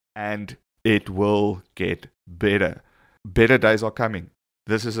and it will get better. Better days are coming.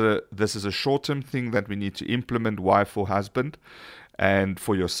 This is a short-term thing that we need to implement, wife or husband, and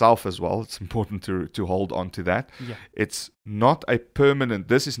for yourself as well. It's important to hold on to that. Yeah. This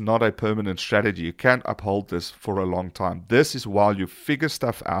is not a permanent strategy. You can't uphold this for a long time. This is while you figure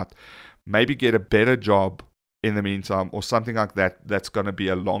stuff out, maybe get a better job in the meantime or something like that. That's going to be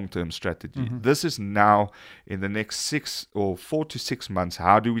a long-term strategy. This is now in the next 4 to 6 months.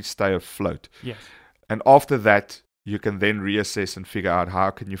 How do we stay afloat? Yes. And after that, you can then reassess and figure out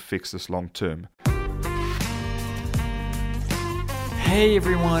how can you fix this long term. Hey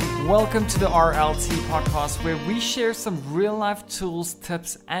everyone, welcome to the RLT podcast, where we share some real life tools,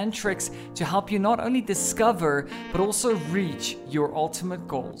 tips and tricks to help you not only discover but also reach your ultimate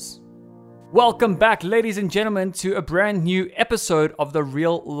goals. Welcome back, ladies and gentlemen, to a brand new episode of the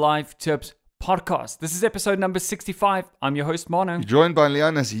Real Life Tips podcast. This is episode number 65. I'm your host, Mano. You're joined by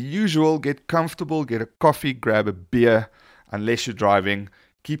Leon as usual. Get comfortable, get a coffee, grab a beer, unless you're driving.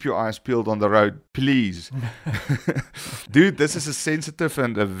 Keep your eyes peeled on the road, please. Dude, this is a sensitive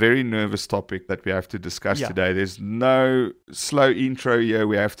and a very nervous topic that we have to discuss today. There's no slow intro here.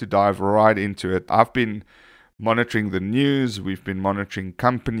 We have to dive right into it. I've been monitoring the news. We've been monitoring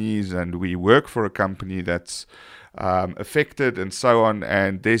companies, and we work for a company that's affected and so on,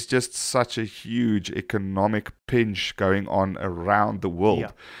 and there's just such a huge economic pinch going on around the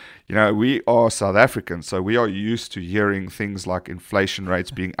world. You know, we are South Africans, so we are used to hearing things like inflation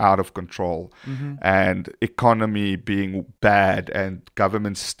rates being out of control and economy being bad and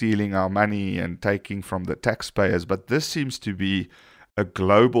government stealing our money and taking from the taxpayers, but this seems to be a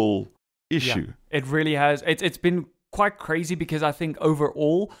global issue. It really has. It's been quite crazy because I think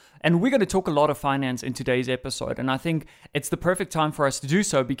overall, and we're going to talk a lot of finance in today's episode, and I think it's the perfect time for us to do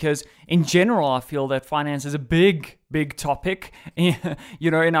so because in general, I feel that finance is a big topic,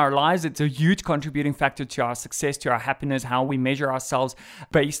 you know, in our lives. It's a huge contributing factor to our success, to our happiness, how we measure ourselves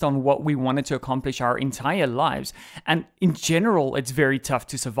based on what we wanted to accomplish our entire lives. And in general, it's very tough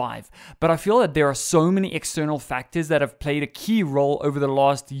to survive. But I feel that there are so many external factors that have played a key role over the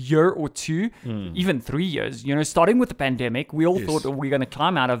last year or two, even 3 years. You know, starting with the pandemic, we all thought that we're going to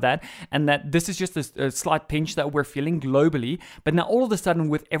climb out of that, and that this is just a slight pinch that we're feeling globally. But now all of a sudden,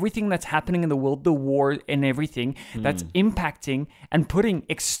 with everything that's happening in the world, the war and everything, that's impacting and putting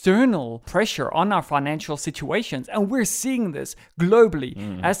external pressure on our financial situations. And we're seeing this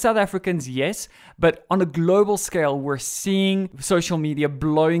globally. As South Africans, yes, but on a global scale, we're seeing social media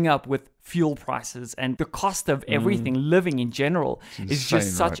blowing up with fuel prices and the cost of everything, living in general, is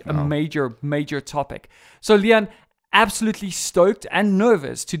just such a major topic. So Leon, absolutely stoked and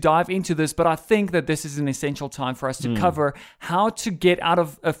nervous to dive into this, but I think that this is an essential time for us to cover how to get out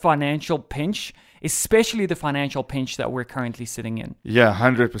of a financial pinch, especially the financial pinch that we're currently sitting in. Yeah,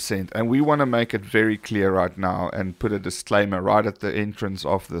 100%. And we want to make it very clear right now and put a disclaimer right at the entrance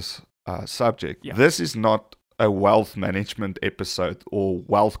of this subject. This is not a wealth management episode or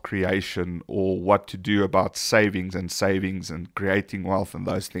wealth creation or what to do about savings and creating wealth and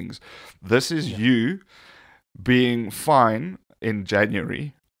those things. This is you being fine in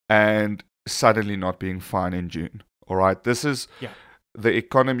January and suddenly not being fine in June. All right. This is the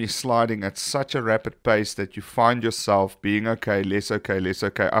economy sliding at such a rapid pace that you find yourself being okay, less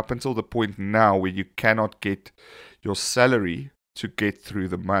okay, up until the point now where you cannot get your salary to get through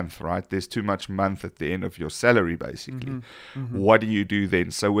the month, right? There's too much month at the end of your salary, basically. What do you do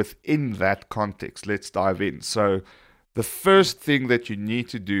then? So within that context, let's dive in. So the first thing that you need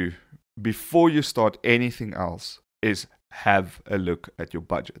to do before you start anything else is have a look at your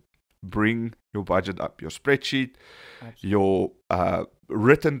budget. Bring your budget up, your spreadsheet, your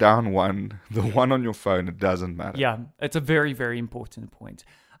written down one, the one on your phone, it doesn't matter. Yeah, it's a very, very important point.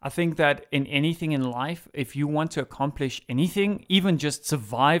 I think that in anything in life, if you want to accomplish anything, even just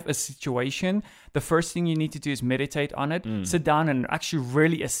survive a situation, the first thing you need to do is meditate on it, sit down and actually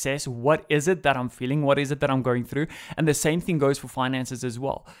really assess what is it that I'm feeling, what is it that I'm going through. And the same thing goes for finances as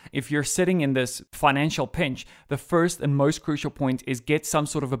well. If you're sitting in this financial pinch, the first and most crucial point is get some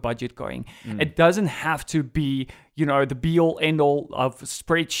sort of a budget going. It doesn't have to be, you know, the be-all, end-all of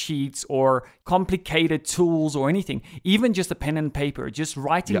spreadsheets or complicated tools or anything. Even just a pen and paper, just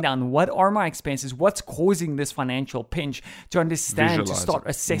writing down what are my expenses, what's causing this financial pinch, to understand, to start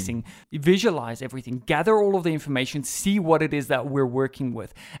assessing, visualize everything, gather all of the information, see what it is that we're working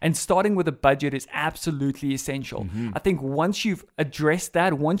with. And starting with a budget is absolutely essential. I think once you've addressed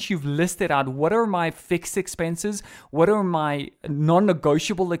that, once you've listed out what are my fixed expenses, what are my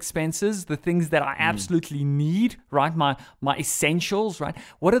non-negotiable expenses, the things that I absolutely need right? My essentials, right?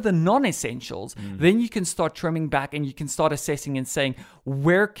 What are the non-essentials? Then you can start trimming back and you can start assessing and saying,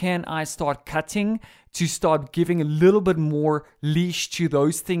 where can I start cutting to start giving a little bit more leash to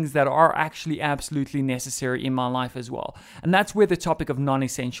those things that are actually absolutely necessary in my life as well. And that's where the topic of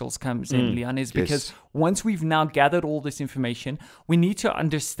non-essentials comes in, Leon, is because once we've now gathered all this information, we need to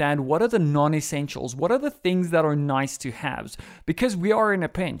understand what are the non-essentials, what are the things that are nice to have, because we are in a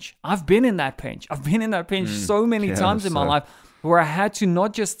pinch. I've been in that pinch. So many times in my life, where I had to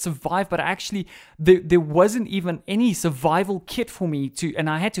not just survive, but actually there wasn't even any survival kit for me and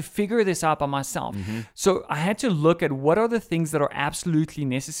I had to figure this out by myself. So I had to look at what are the things that are absolutely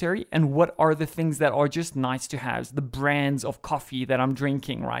necessary and what are the things that are just nice to have. The brands of coffee that I'm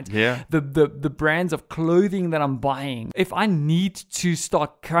drinking, right? Yeah. The brands of clothing that I'm buying. If I need to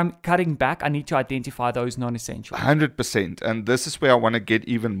start cutting back, I need to identify those non-essentials. 100%. And this is where I want to get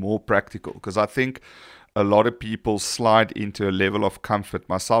even more practical, because I think a lot of people slide into a level of comfort,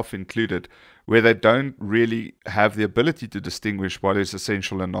 myself included, where they don't really have the ability to distinguish what is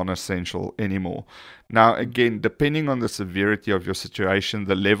essential and non-essential anymore. Now, again, depending on the severity of your situation,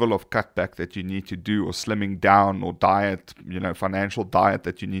 the level of cutback that you need to do, or slimming down, or diet, financial diet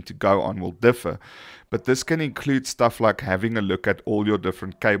that you need to go on will differ. But this can include stuff like having a look at all your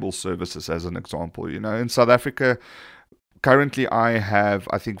different cable services, as an example. In South Africa, currently, I have,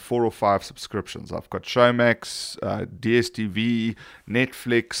 I think, 4 or 5 subscriptions. I've got Showmax, DSTV,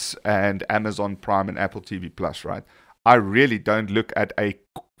 Netflix, and Amazon Prime and Apple TV Plus, right? I really don't look at a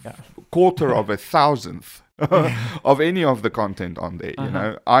quarter of a thousandth of any of the content on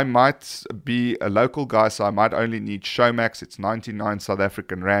there. I might be a local guy, so I might only need Showmax. It's 99 South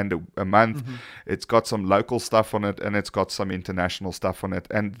African Rand a month. It's got some local stuff on it, and it's got some international stuff on it,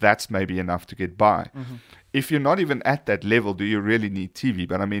 and that's maybe enough to get by. If you're not even at that level, do you really need TV?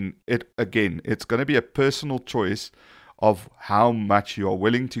 But I mean, it's going to be a personal choice of how much you're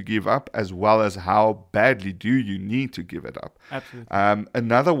willing to give up, as well as how badly do you need to give it up. Absolutely.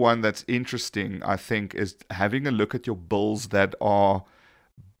 Another one that's interesting, I think, is having a look at your bills that are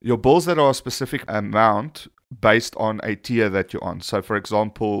a specific amount based on a tier that you're on. So, for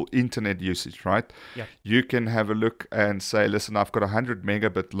example, internet usage, right? Yeah. You can have a look and say, listen, I've got a 100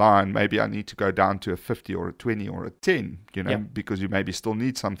 megabit line. Maybe I need to go down to a 50 or a 20 or a 10, because you maybe still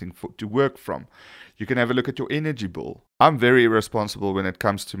need something to work from. You can have a look at your energy bill. I'm very irresponsible when it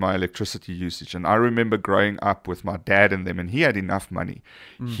comes to my electricity usage. And I remember growing up with my dad and them, and he had enough money.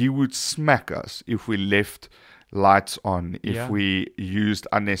 He would smack us if we left lights on, if we used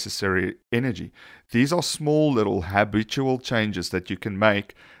unnecessary energy. These are small little habitual changes that you can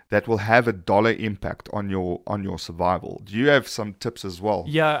make that will have a dollar impact on your survival. Do you have some tips as well?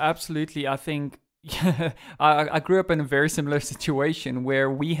 Yeah, absolutely. I think I grew up in a very similar situation where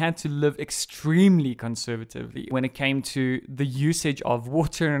we had to live extremely conservatively when it came to the usage of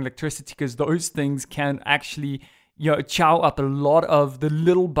water and electricity, because those things can actually chow up a lot of the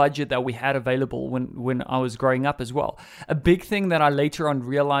little budget that we had available when I was growing up as well. A big thing that I later on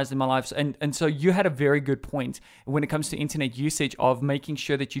realized in my life, and so you had a very good point when it comes to internet usage, of making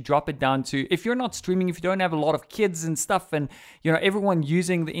sure that you drop it down to, if you're not streaming, if you don't have a lot of kids and stuff, and everyone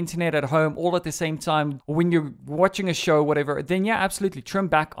using the internet at home all at the same time, when you're watching a show, whatever, then absolutely trim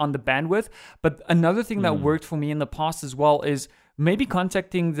back on the bandwidth. But another thing that worked for me in the past as well is maybe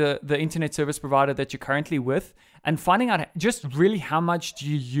contacting the internet service provider that you're currently with and finding out just really how much do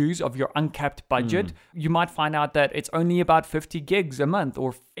you use of your uncapped budget. You might find out that it's only about 50 gigs a month,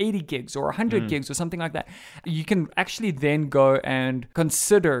 or 80 gigs or 100 gigs or something like that. You can actually then go and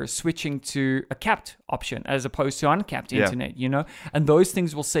consider switching to a capped option as opposed to uncapped internet, and those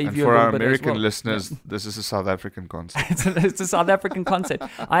things will save you a little bit as well. For our American listeners, this is a South African concept. It's a South African concept.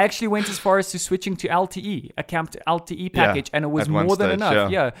 I actually went as far as to switching to LTE, a capped LTE package, and it was more than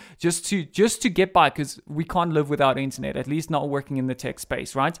enough. Just to get by, because we can't live without internet, at least not working in the tech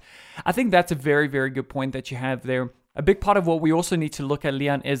space, right? I think that's a very, very good point that you have there. A big part of what we also need to look at,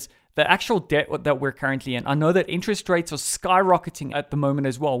 Leon, is the actual debt that we're currently in. I know that interest rates are skyrocketing at the moment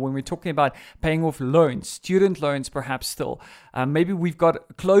as well. When we're talking about paying off loans, student loans perhaps still. Maybe we've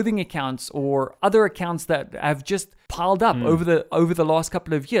got clothing accounts or other accounts that have just piled up over the last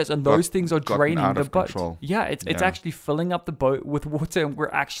couple of years, and those things are draining the boat. It's actually filling up the boat with water, and we're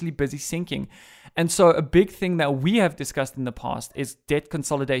actually busy sinking. And so a big thing that we have discussed in the past is debt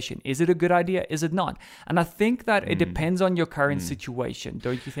consolidation. Is it a good idea? Is it not? And I think that it depends on your current situation,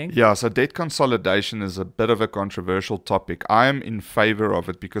 don't you think? Yeah, so debt consolidation is a bit of a controversial topic. I am in favor of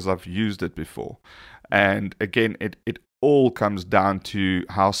it because I've used it before. And again, it all comes down to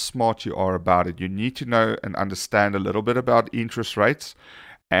how smart you are about it. You need to know and understand a little bit about interest rates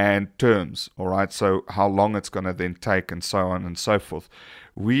and terms, all right? So how long it's going to then take and so on and so forth.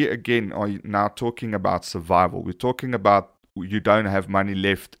 We, again, are now talking about survival. We're talking about you don't have money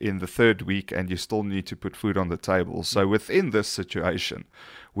left in the third week and you still need to put food on the table. So within this situation,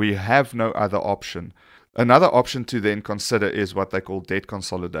 we have no other option. Another option to then consider is what they call debt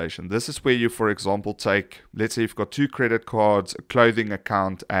consolidation. This is where you, for example, take, let's say you've got 2 credit cards, a clothing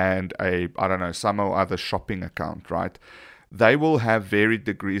account, and some or other shopping account, right? They will have varied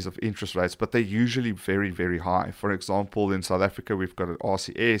degrees of interest rates, but they're usually very, very high. For example, in South Africa, we've got an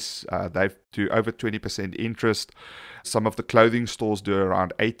RCS. They do over 20% interest. Some of the clothing stores do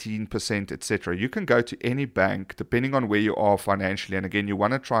around 18%, etc. You can go to any bank, depending on where you are financially. And again, you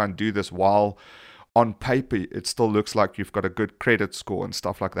want to try and do this while on paper, it still looks like you've got a good credit score and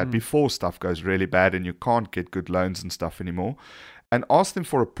stuff like that before stuff goes really bad and you can't get good loans and stuff anymore. And ask them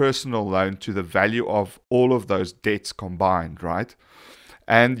for a personal loan to the value of all of those debts combined, right?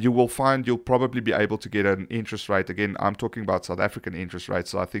 And you will find you'll probably be able to get an interest rate. Again, I'm talking about South African interest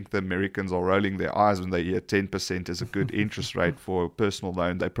rates, so I think the Americans are rolling their eyes when they hear 10% is a good interest rate for a personal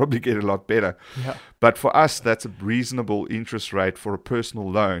loan. They probably get a lot better. Yeah. But for us, that's a reasonable interest rate for a personal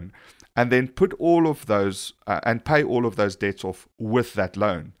loan. And then put all of those and pay all of those debts off with that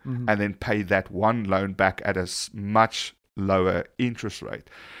loan, and then pay that one loan back at a much lower interest rate.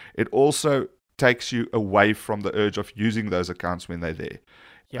 It also takes you away from the urge of using those accounts when they're there.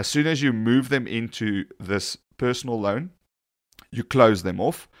 Yep. As soon as you move them into this personal loan, you close them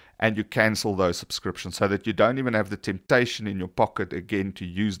off and you cancel those subscriptions so that you don't even have the temptation in your pocket again to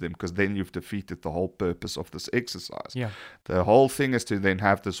use them, because then you've defeated the whole purpose of this exercise. Yeah. The whole thing is to then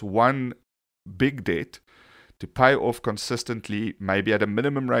have this one big debt to pay off consistently, maybe at a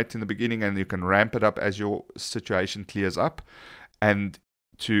minimum rate in the beginning, and you can ramp it up as your situation clears up, and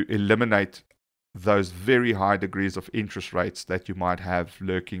to eliminate those very high degrees of interest rates that you might have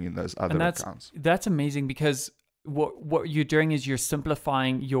lurking in those other accounts. That's amazing, because what you're doing is you're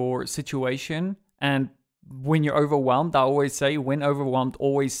simplifying your situation. And when you're overwhelmed, I always say, when overwhelmed,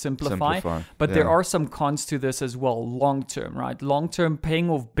 always simplify. But there are some cons to this as well, long term, right? Long term, paying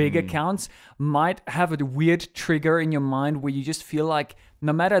off big accounts might have a weird trigger in your mind where you just feel like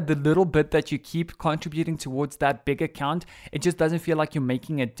no matter the little bit that you keep contributing towards that big account, it just doesn't feel like you're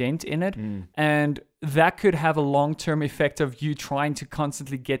making a dent in it. And that could have a long-term effect of you trying to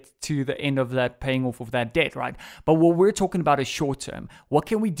constantly get to the end of that paying off of that debt, right? But what we're talking about is short-term. What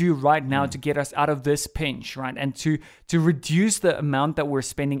can we do right now to get us out of this pinch, right? And to reduce the amount that we're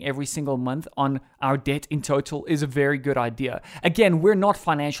spending every single month on our debt in total is a very good idea. Again, we're not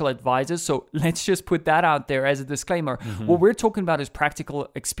financial advisors, so let's just put that out there as a disclaimer. What we're talking about is practical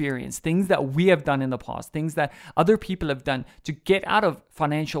experience, things that we have done in the past, things that other people have done to get out of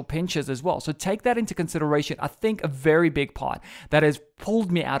financial pinches as well. So take that into consideration. I think a very big part that has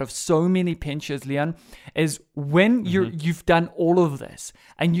pulled me out of so many pinches, Leon, is when you've done all of this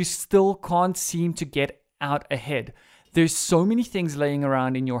and you still can't seem to get out ahead. There's so many things laying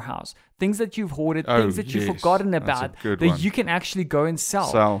around in your house, things that you've hoarded, things that you've forgotten about that you can actually go and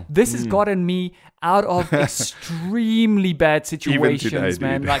sell. This has gotten me out of extremely bad situations, today,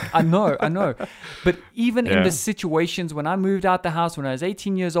 man. Like, I know. But even in the situations when I moved out the house when I was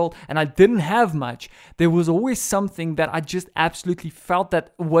 18 years old and I didn't have much, there was always something that I just absolutely felt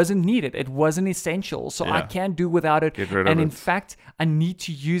that wasn't needed. It wasn't essential. So I can't do without it. And in fact, I need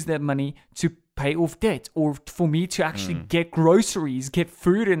to use that money to pay off debt, or for me to actually get groceries, get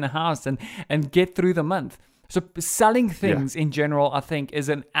food in the house and get through the month. So selling things in general, I think, is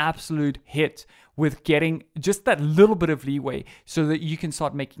an absolute hit with getting just that little bit of leeway so that you can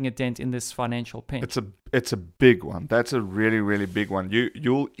start making a dent in this financial pinch. It's a big one. That's a really, really big one.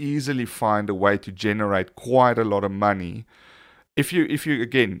 You'll easily find a way to generate quite a lot of money if you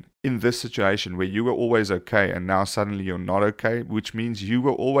again, in this situation where you were always okay and now suddenly you're not okay, which means you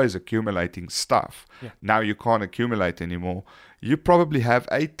were always accumulating stuff. Now you can't accumulate anymore. You probably have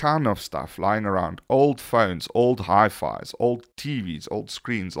a ton of stuff lying around. Old phones, old hi-fis, old TVs, old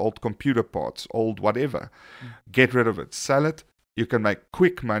screens, old computer parts, old whatever. Get rid of it. Sell it. You can make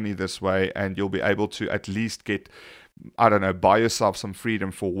quick money this way, and you'll be able to at least get, buy yourself some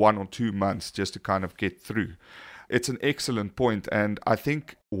freedom for 1 or 2 months just to kind of get through. It's an excellent point, and I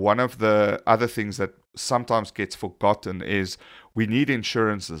think one of the other things that sometimes gets forgotten is we need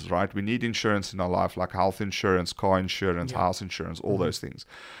insurances, right? We need insurance in our life, like health insurance, car insurance, house insurance, all those things.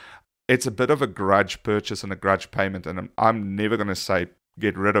 It's a bit of a grudge purchase and a grudge payment, and I'm never going to say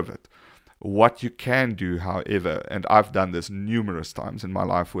get rid of it. What you can do, however, and I've done this numerous times in my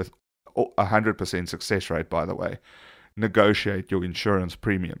life with 100% success rate, by the way, negotiate your insurance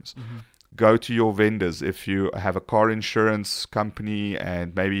premiums. go to your vendors. If you have a car insurance company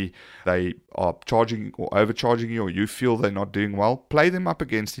and maybe they are charging or overcharging you, or you feel they're not doing well, play them up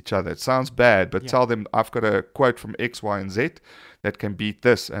against each other. It sounds bad, but tell them, I've got a quote from X, Y, and Z that can beat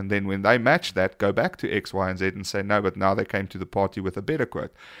this. And then when they match that, go back to X, Y, and Z and say, no, but now they came to the party with a better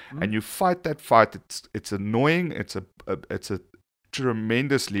quote. And you fight that fight. It's annoying. It's a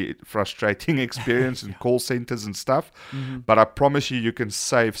tremendously frustrating experience in call centers and stuff, but I promise you can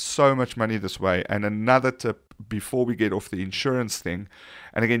save so much money this way. And another tip before we get off the insurance thing,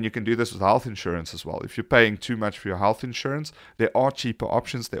 and again, you can do this with health insurance as well. If you're paying too much for your health insurance, there are cheaper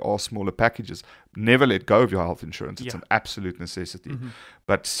options, there are smaller packages. Never let go of your health insurance. It's an absolute necessity,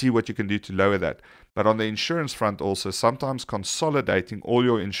 but see what you can do to lower that. But on the insurance front also, sometimes consolidating all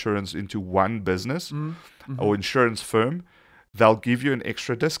your insurance into one business or insurance firm, they'll give you an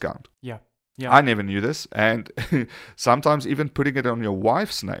extra discount. Yeah. I never knew this. And sometimes even putting it on your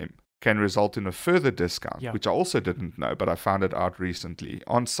wife's name can result in a further discount, which I also didn't know, but I found it out recently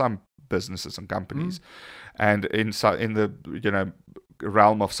on some businesses and companies. And in the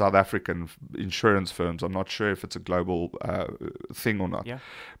realm of South African insurance firms, I'm not sure if it's a global thing or not,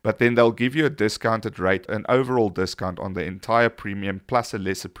 but then they'll give you a discounted rate, an overall discount on the entire premium plus a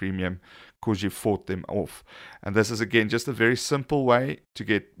lesser premium, because you fought them off. And this is, again, just a very simple way to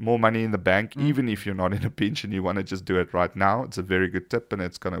get more money in the bank, even if you're not in a pinch and you want to just do it right now. It's a very good tip, and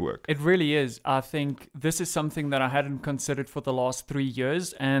it's going to work. It really is. I think this is something that I hadn't considered for the last 3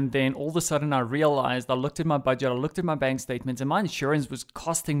 years. And then all of a sudden I realized, I looked at my budget, I looked at my bank statements, and my insurance was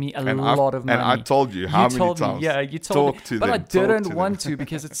costing me a lot of money. And I told you how many times. You told me. But I didn't want to, them.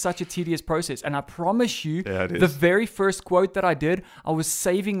 because it's such a tedious process. And I promise you, it the is. very first quote that I did, I was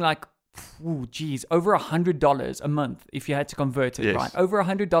saving like, over $100 a month if you had to convert it, right? Over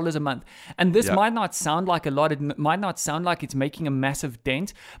 $100 a month. And this might not sound like a lot. It might not sound like it's making a massive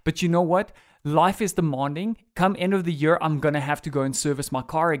dent, but you know what? Life is demanding. Come end of the year, I'm going to have to go and service my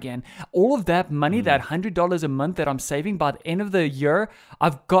car again. All of that money, that $100 a month that I'm saving, by the end of the year,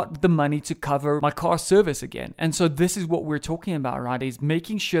 I've got the money to cover my car service again. And so this is what we're talking about, right? Is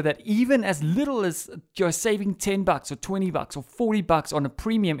making sure that even as little as you're saving $10 or $20 or $40 on a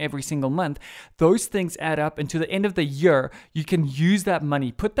premium every single month, those things add up. And to the end of the year, you can use that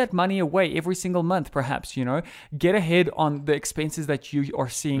money, put that money away every single month, perhaps, get ahead on the expenses that you are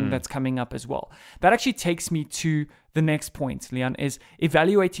seeing that's coming up as well. That actually takes me to the next point, Leon, is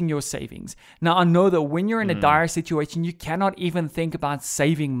evaluating your savings. Now, I know that when you're in a dire situation, you cannot even think about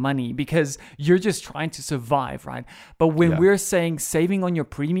saving money because you're just trying to survive, right? But when we're saying saving on your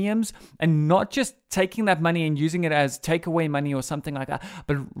premiums and not just taking that money and using it as takeaway money or something like that,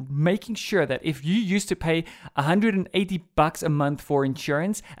 but making sure that if you used to pay $180 a month for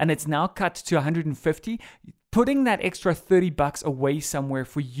insurance and it's now cut to $150, putting that extra $30 away somewhere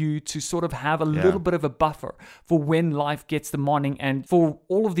for you to sort of have a little bit of a buffer for when life gets demanding and for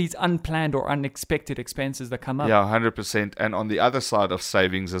all of these unplanned or unexpected expenses that come up. Yeah, 100%. And on the other side of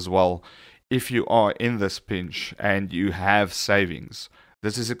savings as well, if you are in this pinch and you have savings,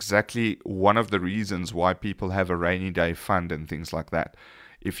 this is exactly one of the reasons why people have a rainy day fund and things like that.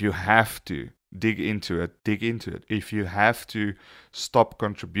 If you have to dig into it. If you have to stop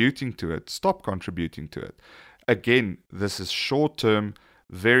contributing to it, stop contributing to it. Again, this is short-term,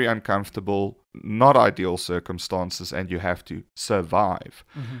 very uncomfortable, not ideal circumstances, and you have to survive.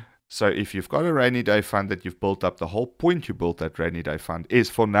 So if you've got a rainy day fund that you've built up, the whole point you built that rainy day fund is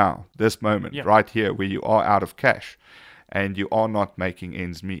for now, this moment, right here, where you are out of cash and you are not making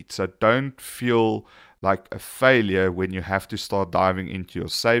ends meet. So don't feel like a failure when you have to start diving into your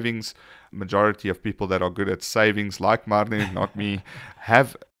savings. Majority of people that are good at savings, like Martin, not me,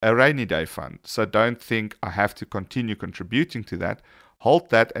 have a rainy day fund. So don't think I have to continue contributing to that. Hold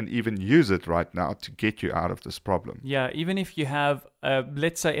that and even use it right now to get you out of this problem. Yeah, even if you have,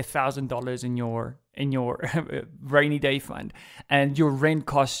 let's say, $1,000 in your rainy day fund, and your rent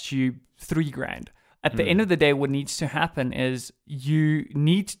costs you $3,000. At the end of the day, what needs to happen is you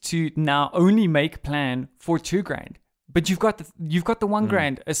need to now only make plan for $2,000. But you've got the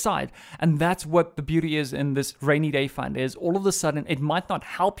 $1,000 aside. And that's what the beauty is in this rainy day fund is all of a sudden it might not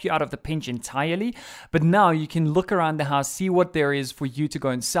help you out of the pinch entirely, but now you can look around the house, see what there is for you to go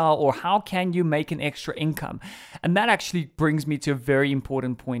and sell, or how can you make an extra income. And that actually brings me to a very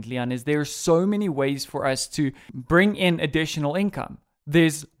important point, Leon, is there are so many ways for us to bring in additional income.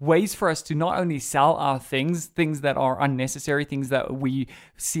 There's ways for us to not only sell our things that are unnecessary, things that we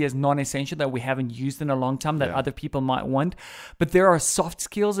see as non-essential, that we haven't used in a long time, that other people might want. But there are soft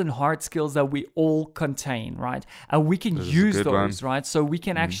skills and hard skills that we all contain, right? And we can use those, right? So we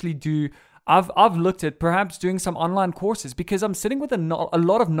can actually do I've looked at perhaps doing some online courses because I'm sitting with a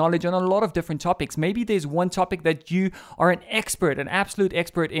lot of knowledge on a lot of different topics. Maybe there's one topic that you are an absolute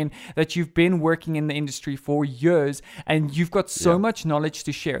expert in, that you've been working in the industry for years and you've got so much knowledge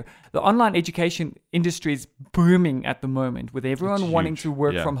to share. The online education industry is booming at the moment, with everyone wanting to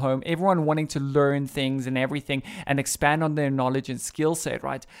work from home, everyone wanting to learn things and everything and expand on their knowledge and skill set,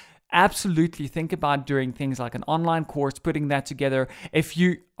 right? Absolutely think about doing things like an online course, putting that together. If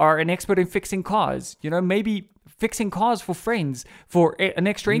you are an expert in fixing cars, maybe fixing cars for friends for an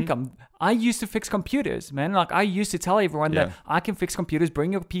extra income. I used to fix computers, man. Like, I used to tell everyone that I can fix computers.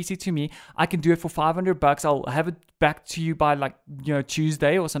 Bring your PC to me. I can do it for $500. I'll have it back to you by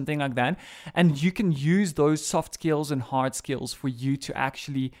Tuesday or something like that. And you can use those soft skills and hard skills for you to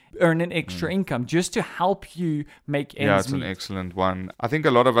actually earn an extra income, just to help you make ends meet. Yeah, it's an excellent one. I think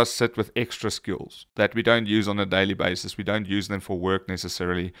a lot of us sit with extra skills that we don't use on a daily basis. We don't use them for work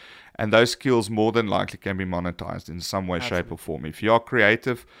necessarily. And those skills more than likely can be monetized in some way, shape or form. If you are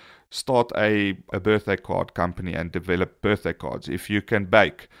creative, start a birthday card company and develop birthday cards. If you can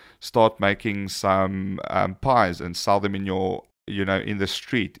bake, start making some pies and sell them in in the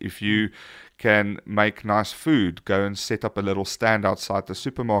street. If you can make nice food, go and set up a little stand outside the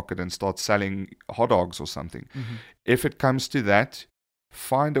supermarket and start selling hot dogs or something. If it comes to that,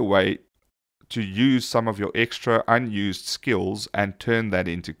 find a way to use some of your extra unused skills and turn that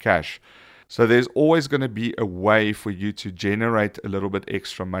into cash. So there's always going to be a way for you to generate a little bit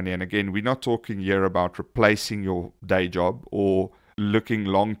extra money. And again, we're not talking here about replacing your day job or looking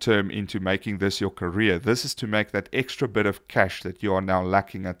long-term into making this your career. This is to make that extra bit of cash that you are now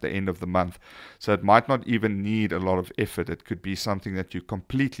lacking at the end of the month. So it might not even need a lot of effort. It could be something that you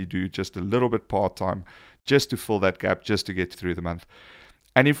completely do just a little bit part-time, just to fill that gap, just to get through the month.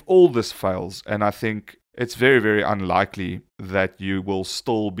 And if all this fails, and I think it's very, very unlikely that you will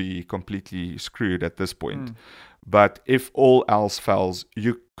still be completely screwed at this point. But if all else fails,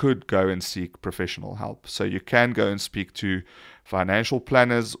 you could go and seek professional help. So you can go and speak to financial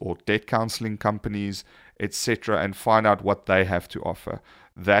planners or debt counseling companies, etc., and find out what they have to offer.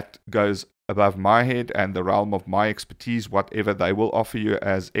 That goes above my head and the realm of my expertise. Whatever they will offer you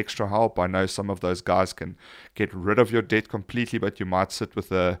as extra help, I know some of those guys can get rid of your debt completely, but you might sit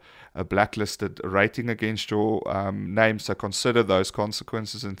with a blacklisted rating against your name, so consider those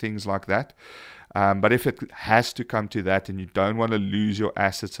consequences and things like that. But if it has to come to that and you don't want to lose your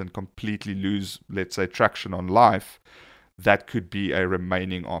assets and completely lose, let's say, traction on life, that could be a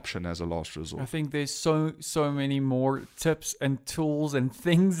remaining option as a last resort. I think there's so many more tips and tools and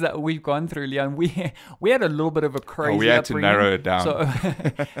things that we've gone through, Leon. We had a little bit of a crazy we had upbringing. to narrow it down.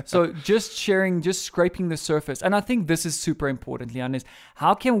 So just sharing, just scraping the surface. And I think this is super important, Leon, is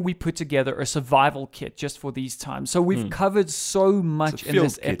how can we put together a survival kit just for these times? So we've covered so much in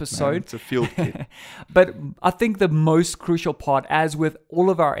this episode. Man. It's a field kit. But I think the most crucial part, as with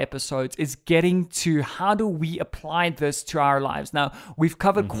all of our episodes, is getting to how do we apply this to our lives. Now, we've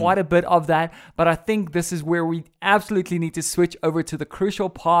covered quite a bit of that, but I think this is where we absolutely need to switch over to the crucial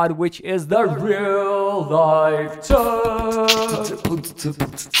part, which is the real life tips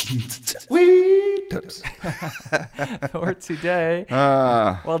for today.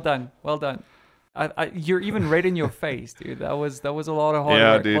 Well done. You're even red in your face, dude. That was a lot of hard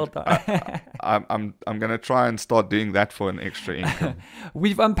work. Dude. Well done. I'm gonna try and start doing that for an extra income.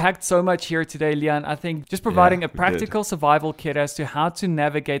 We've unpacked so much here today, Leon. I think just providing a practical survival kit as to how to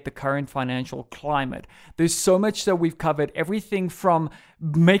navigate the current financial climate. There's so much that we've covered. Everything from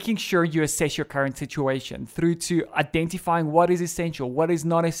making sure you assess your current situation through to identifying what is essential, what is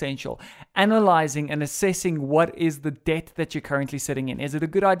not essential, analyzing and assessing what is the debt that you're currently sitting in. Is it a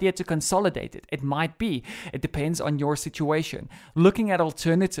good idea to consolidate it? It might be. It depends on your situation. Looking at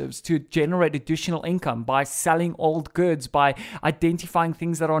alternatives to generate additional income by selling old goods, by identifying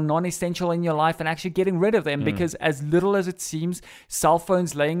things that are non-essential in your life and actually getting rid of them. Because as little as it seems, cell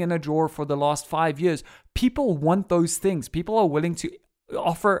phones laying in a drawer for the last 5 years, people want those things. People are willing to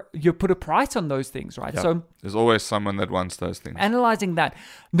put a price on those things, right? Yeah. So there's always someone that wants those things. Analyzing that,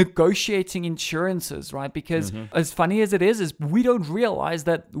 negotiating insurances, right? Because as funny as it is we don't realize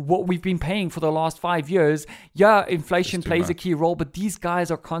that what we've been paying for the last 5 years, inflation plays a key role, but these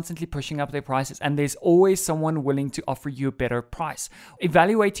guys are constantly pushing up their prices and there's always someone willing to offer you a better price.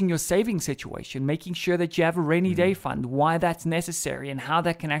 Evaluating your saving situation, making sure that you have a rainy day fund, why that's necessary and how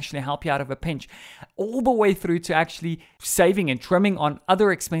that can actually help you out of a pinch, all the way through to actually saving and trimming on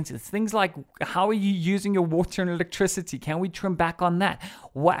other expenses. Things like, how are you using your water and electricity? Can we trim back on that?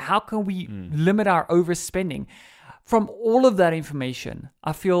 How can we limit our overspending? From all of that information,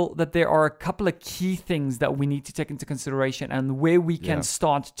 I feel that there are a couple of key things that we need to take into consideration and where we can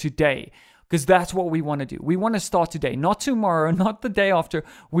start today. Because that's what we want to do. We want to start today, not tomorrow, not the day after.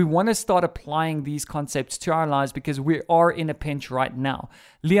 We want to start applying these concepts to our lives because we are in a pinch right now.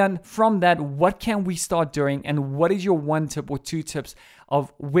 Leon, from that, what can we start doing? And what is your 1 tip or 2 tips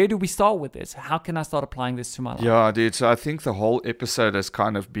of where do we start with this? How can I start applying this to my life? Yeah, dude. So I think the whole episode has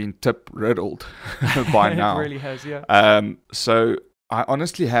kind of been tip riddled by now. It really has, yeah. So I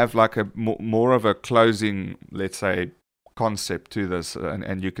honestly have like a more of a closing, let's say, concept to this,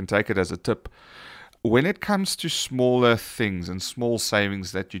 and you can take it as a tip. When it comes to smaller things and small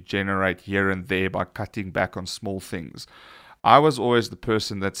savings that you generate here and there by cutting back on small things, I was always the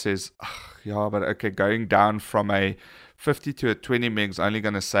person that says, yeah, but okay, going down from a 50 to a 20 meg's only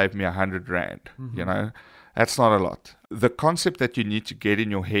going to save me 100 rand. You know, that's not a lot. The concept that you need to get in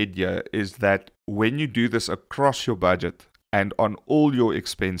your head here is that when you do this across your budget and on all your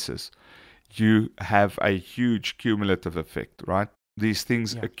expenses, you have a huge cumulative effect, right? These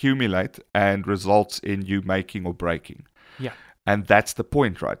things accumulate and results in you making or breaking. Yeah. And that's the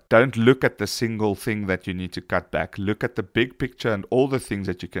point, right? Don't look at the single thing that you need to cut back. Look at the big picture and all the things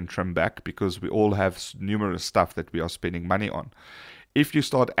that you can trim back, because we all have numerous stuff that we are spending money on. If you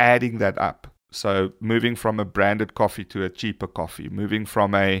start adding that up, so moving from a branded coffee to a cheaper coffee, moving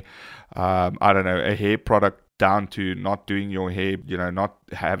from a hair product down to not doing your hair, not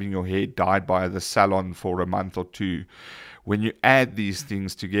having your hair dyed by the salon for a month or two. When you add these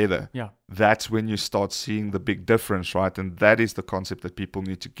things together, that's when you start seeing the big difference, right? And that is the concept that people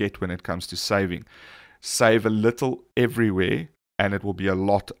need to get when it comes to saving. Save a little everywhere, and it will be a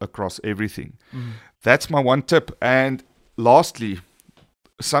lot across everything. That's my 1 tip. And lastly,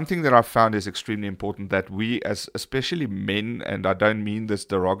 something that I've found is extremely important, that we, as especially men, and I don't mean this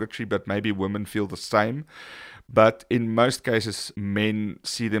derogatory, but maybe women feel the same, but in most cases, men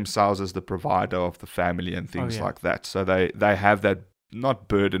see themselves as the provider of the family and things like that. So they have that, not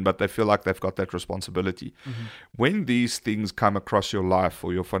burden, but they feel like they've got that responsibility. When these things come across your life,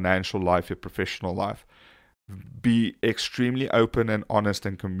 or your financial life, your professional life, be extremely open and honest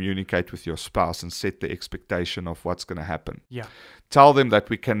and communicate with your spouse and set the expectation of what's going to happen. Tell them that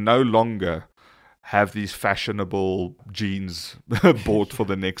we can no longer have these fashionable jeans bought for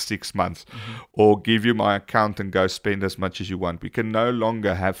the next 6 months, or give you my account and go spend as much as you want. We can no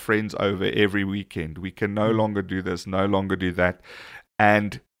longer have friends over every weekend. We can no longer do this, no longer do that.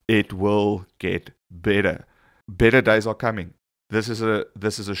 And it will get better. Better days are coming. This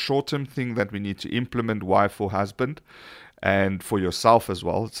is a short-term thing that we need to implement, wife or husband, and for yourself as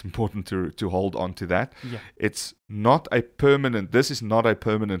well. It's important to hold on to that. It's not a permanent. This is not a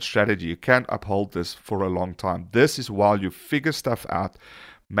permanent strategy. You can't uphold this for a long time. This is while you figure stuff out,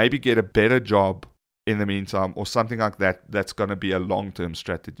 maybe get a better job in the meantime, or something like that. That's going to be a long-term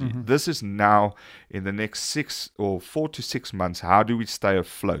strategy. This is now in the next 4 to 6 months. How do we stay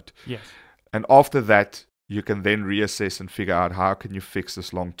afloat? And after that, you can then reassess and figure out how can you fix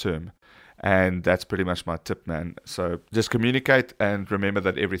this long term. And that's pretty much my tip, man. So just communicate and remember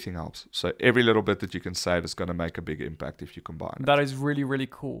that everything helps. So every little bit that you can save is going to make a big impact if you combine it. That is really, really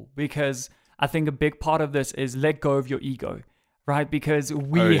cool, because I think a big part of this is let go of your ego, right? Because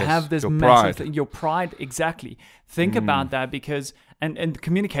we have this massive thing, your pride. Exactly. Think about that, because, and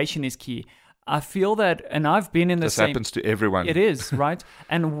communication is key. I feel that, and I've been in the same... This happens to everyone. It is, right?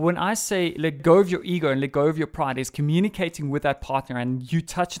 And when I say let go of your ego and let go of your pride, is communicating with that partner. And you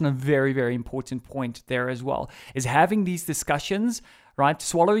touched on a very, very important point there as well, is having these discussions, right?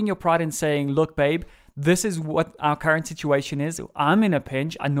 Swallowing your pride and saying, look, babe, this is what our current situation is. I'm in a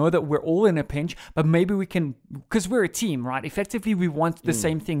pinch. I know that we're all in a pinch, but maybe we can, because we're a team, right? Effectively, we want the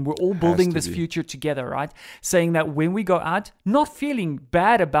same thing. We're all building this future together, right? Saying that when we go out, not feeling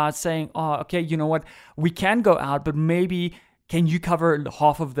bad about saying, oh, okay, you know what? We can go out, but maybe can you cover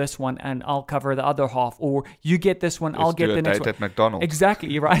half of this one and I'll cover the other half, or you get this one, I'll get the next one. At McDonald's.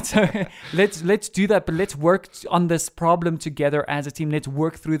 Exactly, right? So let's do that, but let's work on this problem together as a team. Let's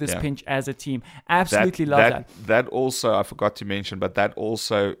work through this pinch as a team. Absolutely love that. That also, I forgot to mention, but that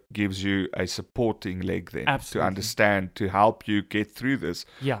also gives you a supporting leg then to understand, to help you get through this,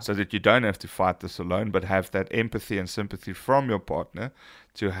 so that you don't have to fight this alone, but have that empathy and sympathy from your partner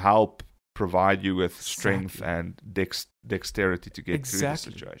to help provide you with strength and dexterity to get through the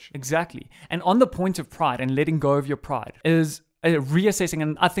situation. Exactly. And on the point of pride and letting go of your pride, is reassessing,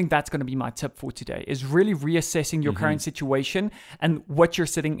 and I think that's going to be my tip for today, is really reassessing your current situation and what you're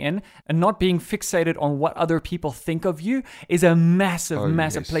sitting in, and not being fixated on what other people think of you is a massive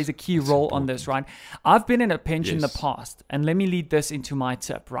plays a key role on this, right? I've been in a pinch in the past, and let me lead this into my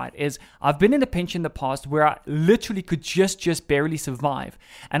tip, right? Is I've been in a pinch in the past where I literally could just barely survive,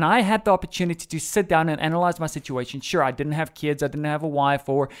 and I had the opportunity to sit down and analyze my situation. Sure, I didn't have kids, I didn't have a wife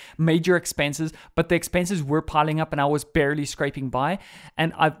or major expenses, but the expenses were piling up and I was barely scraping by.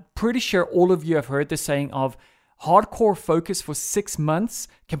 And I'm pretty sure all of you have heard the saying of hardcore focus for 6 months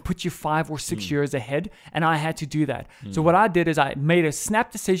can put you 5 or 6 years ahead. And I had to do that. So what I did is I made a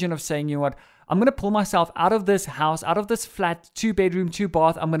snap decision of saying, you know what, I'm going to pull myself out of this house, out of this flat, 2-bedroom,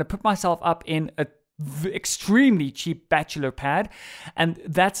 2-bath. I'm going to put myself up in a extremely cheap bachelor pad, and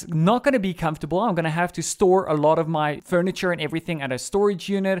that's not going to be comfortable. I'm going to have to store a lot of my furniture and everything at a storage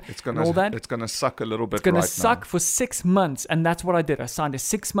unit. It's going to suck a little bit. It's going to suck for 6 months, and that's what I did. I signed a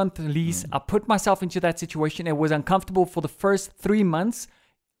 6-month lease. I put myself into that situation. It was uncomfortable for the first 3 months.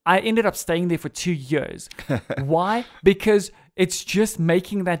 I ended up staying there for 2 years. Why? Because it's just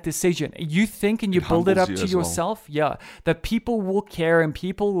making that decision. You think and you build it up to yourself, that people will care, and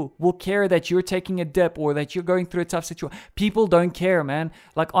people will care that you're taking a dip or that you're going through a tough situation. People don't care, man.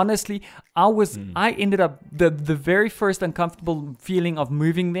 Like, honestly, I ended up, the very first uncomfortable feeling of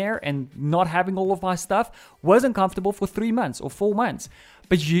moving there and not having all of my stuff was uncomfortable for 3 months or 4 months.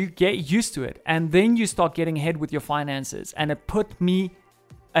 But you get used to it, and then you start getting ahead with your finances, and it put me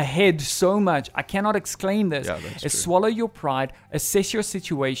ahead so much. I cannot explain this. Swallow your pride, assess your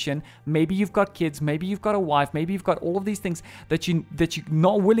situation. Maybe you've got kids, maybe you've got a wife, maybe you've got all of these things that you're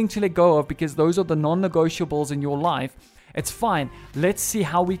not willing to let go of because those are the non-negotiables in your life. It's fine. Let's see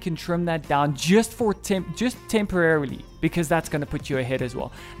how we can trim that down just temporarily, because that's going to put you ahead as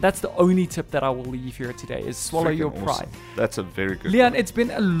well. That's the only tip that I will leave here today, is swallow your pride. That's a very good Leon, it's been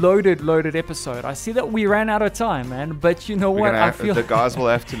a loaded episode. I see that we ran out of time, man, but you know what? I feel the guys will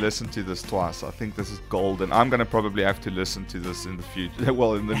have to listen to this twice. I think this is gold, and I'm going to probably have to listen to this in the future.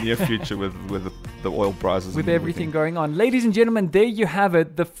 Well, in the near future with the oil prices. With everything going on. Ladies and gentlemen, there you have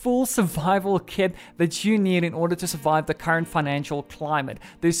it. The full survival kit that you need in order to survive the current financial climate.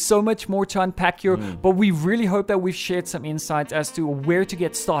 There's so much more to unpack here, but we really hope that we've shared some insights as to where to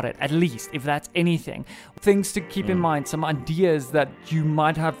get started, at least, if that's anything. Things to keep in mind, some ideas that you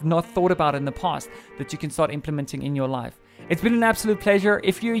might have not thought about in the past that you can start implementing in your life. It's been an absolute pleasure.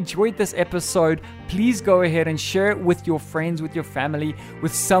 If you enjoyed this episode, please go ahead and share it with your friends, with your family,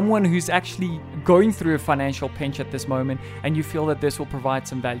 with someone who's actually going through a financial pinch at this moment, and you feel that this will provide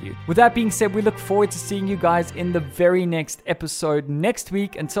some value. With that being said, we look forward to seeing you guys in the very next episode next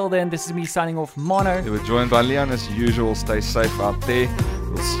week. Until then, this is me signing off, Mono. We were joined by Leon as usual. Stay safe out there.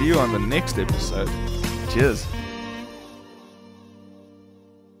 We'll see you on the next episode. Cheers.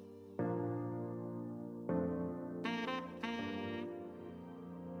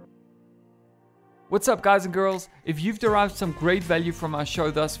 What's up, guys and girls? If you've derived some great value from our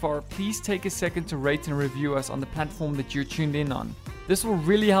show thus far, please take a second to rate and review us on the platform that you're tuned in on. This will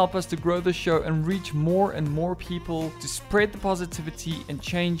really help us to grow the show and reach more and more people, to spread the positivity and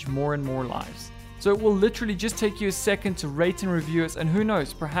change more and more lives. So it will literally just take you a second to rate and review us, and who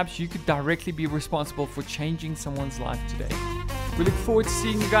knows, perhaps you could directly be responsible for changing someone's life today. We look forward to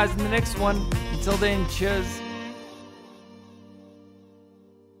seeing you guys in the next one. Until then, cheers.